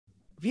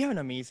We have an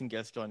amazing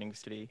guest joining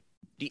us today,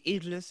 the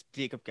ageless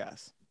Jacob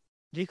Cass.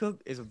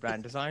 Jacob is a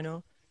brand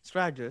designer,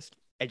 strategist,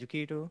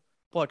 educator,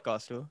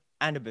 podcaster,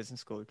 and a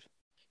business coach.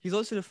 He's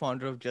also the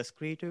founder of Just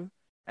Creative,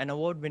 an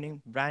award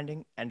winning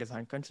branding and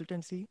design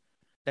consultancy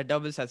that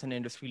doubles as an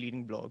industry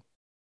leading blog.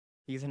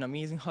 He's an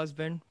amazing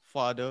husband,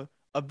 father,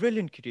 a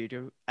brilliant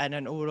creator, and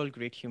an overall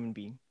great human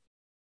being.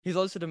 He's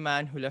also the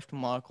man who left a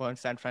mark on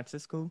San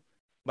Francisco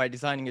by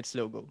designing its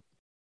logo.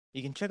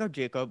 You can check out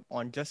Jacob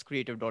on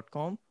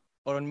justcreative.com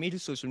or on major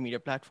social media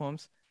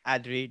platforms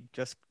at the rate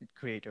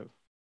justcreative.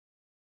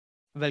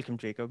 Welcome,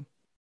 Jacob.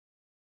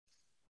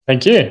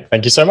 Thank you.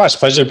 Thank you so much.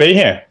 Pleasure to be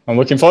here. I'm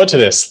looking forward to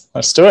this.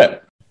 Let's do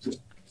it.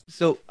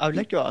 So, I would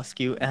like to ask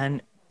you,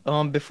 and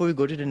before we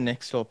go to the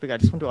next topic, I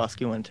just want to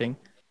ask you one thing.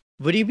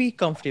 Would you be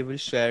comfortable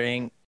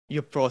sharing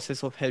your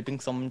process of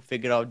helping someone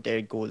figure out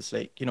their goals?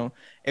 Like,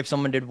 if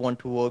someone did want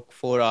to work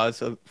 4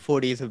 hours or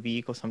 4 days a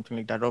week or something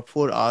like that, or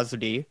 4 hours a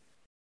day,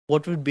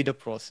 what would be the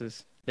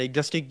process? Like,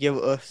 just to give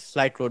a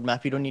slight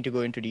roadmap, you don't need to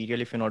go into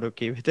detail if you're not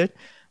okay with it,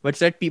 but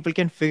so that people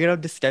can figure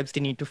out the steps they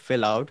need to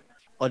fill out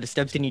or the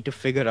steps they need to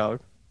figure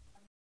out.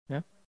 Yeah.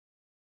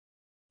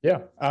 Yeah.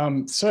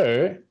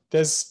 So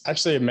there's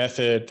actually a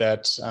method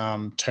that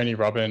Tony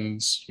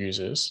Robbins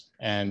uses,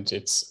 and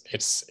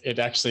it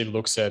actually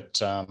looks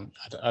at I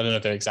don't know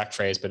the exact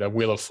phrase, but a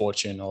wheel of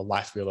fortune or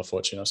life wheel of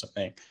fortune or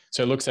something.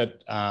 So it looks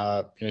at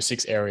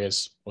 6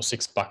 areas or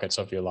 6 buckets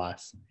of your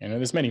life.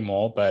 There's many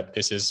more, but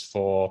this is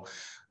for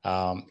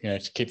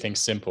to keep things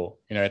simple.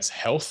 It's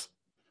health,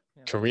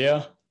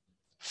 career,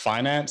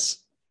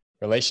 finance,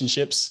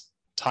 relationships,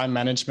 time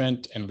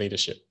management, and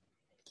leadership.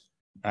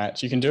 Right,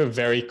 so you can do a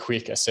very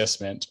quick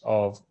assessment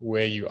of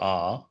where you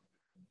are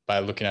by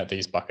looking at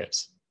these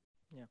buckets.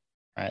 Yeah.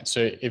 Right,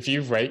 so if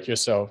you rate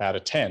yourself out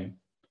of 10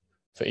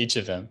 for each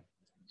of them,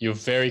 you'll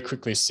very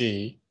quickly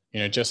see,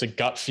 just a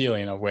gut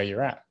feeling of where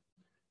you're at.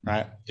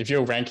 Right, if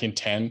you're ranking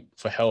 10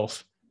 for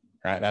health,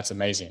 right, that's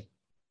amazing.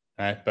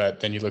 Right,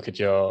 but then you look at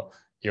your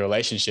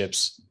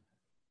relationships,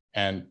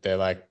 and they're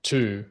like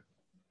 2.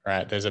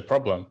 Right, there's a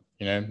problem.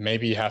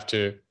 Maybe you have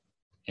to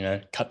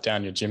cut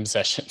down your gym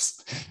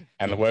sessions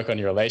and work on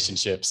your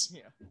relationships.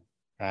 Yeah.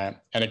 Right.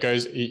 And it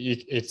goes,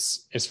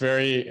 it's a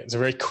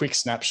very quick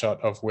snapshot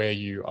of where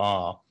you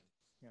are.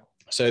 Yeah.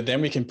 So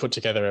then we can put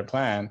together a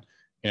plan,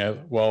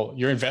 well,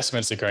 your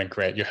investments are going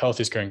great. Your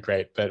health is going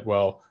great, but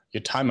well,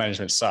 your time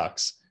management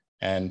sucks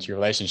and your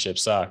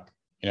relationships suck.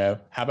 How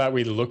about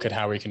we look at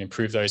how we can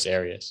improve those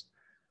areas?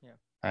 Yeah.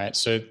 Right.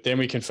 So then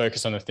we can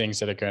focus on the things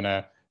that are going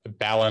to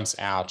balance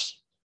out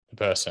the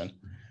person.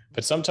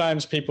 But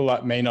sometimes people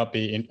may not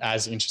be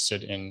as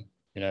interested in,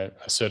 a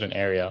certain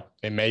area.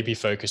 They may be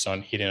focused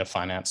on hitting a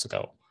finance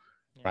goal,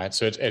 right?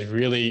 So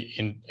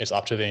it's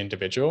up to the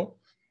individual.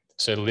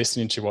 So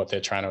listening to what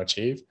they're trying to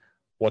achieve,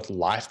 what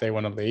life they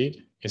want to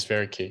lead is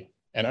very key.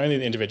 And only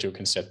the individual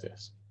can set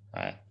this,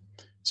 right?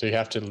 So you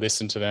have to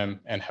listen to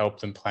them and help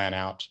them plan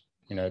out,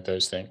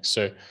 those things.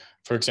 So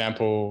for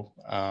example,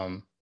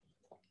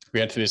 we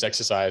went through this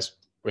exercise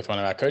with one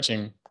of our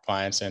coaching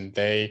clients, and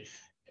they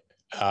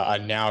are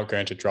now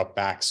going to drop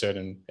back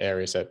certain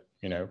areas that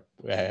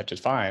they had to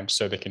find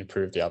so they can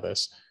improve the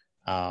others,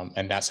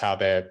 and that's how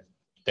they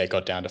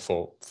got down to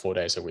four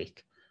days a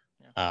week.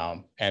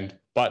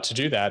 But to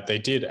do that, they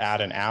did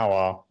add an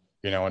hour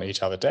on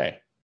each other day,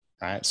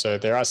 right? So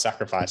there are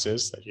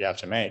sacrifices that you have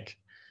to make,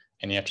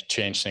 and you have to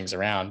change things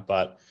around.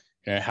 But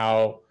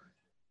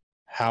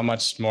how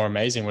much more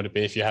amazing would it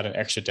be if you had an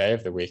extra day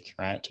of the week,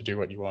 right, to do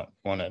what you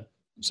wanted?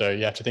 So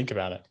you have to think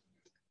about it.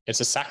 It's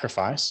a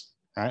sacrifice,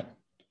 right?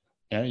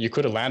 You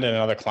could have landed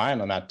another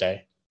client on that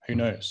day. Who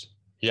knows?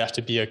 You have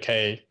to be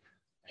okay,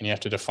 and you have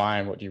to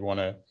define what you want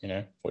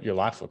to, what your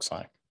life looks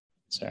like.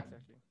 So, exactly.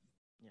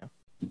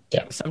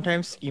 Yeah.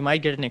 Sometimes you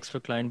might get an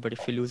extra client, but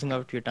if you're losing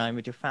out your time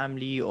with your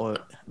family or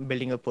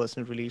building a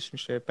personal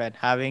relationship and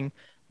having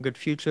a good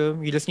future,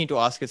 you just need to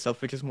ask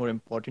yourself which is more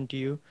important to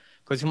you.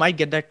 Because you might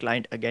get that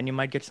client again, you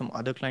might get some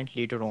other client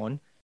later on,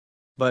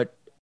 but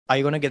are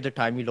you going to get the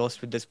time you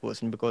lost with this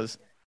person? Because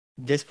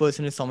this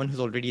person is someone who's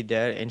already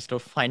there instead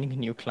of finding a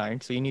new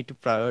client. So you need to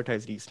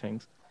prioritize these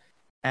things.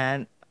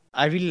 And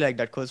I really like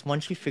that because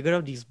once we figure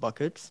out these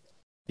buckets,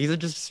 these are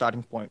just a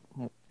starting point.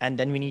 And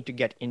then we need to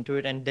get into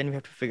it. And then we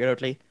have to figure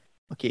out like,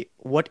 okay,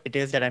 what it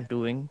is that I'm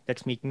doing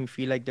that's making me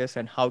feel like this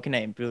and how can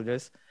I improve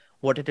this?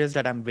 What it is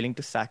that I'm willing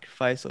to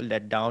sacrifice or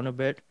let down a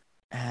bit.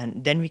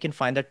 And then we can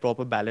find that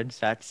proper balance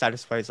that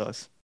satisfies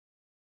us.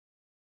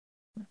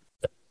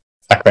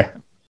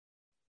 Exactly.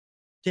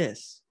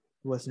 This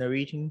was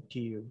Narrating to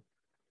You,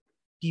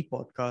 the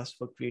podcast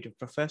for creative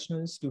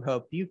professionals to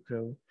help you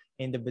grow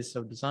in the business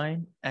of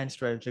design and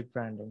strategic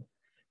branding.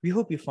 We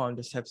hope you found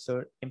this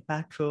episode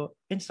impactful,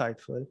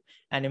 insightful,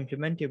 and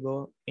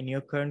implementable in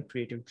your current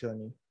creative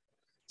journey.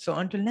 So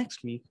until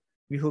next week,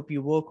 we hope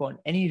you work on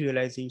any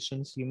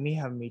realizations you may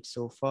have made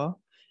so far.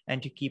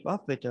 And to keep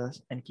up with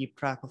us and keep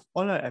track of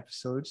all our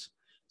episodes,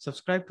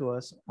 subscribe to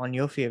us on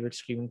your favorite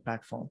streaming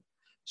platform.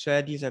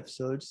 Share these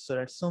episodes so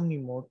that so many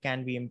more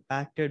can be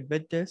impacted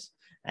with this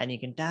And you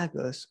can tag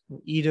us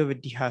either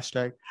with the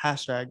hashtag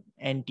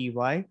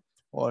NTY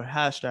or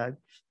hashtag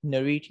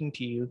narrating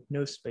to you,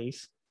 no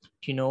space,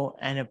 to know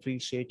and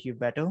appreciate you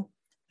better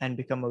and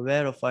become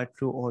aware of our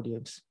true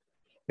audience.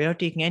 Without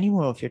taking any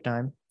more of your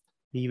time,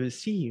 we will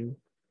see you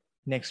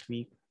next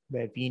week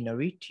where we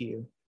narrate to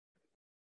you.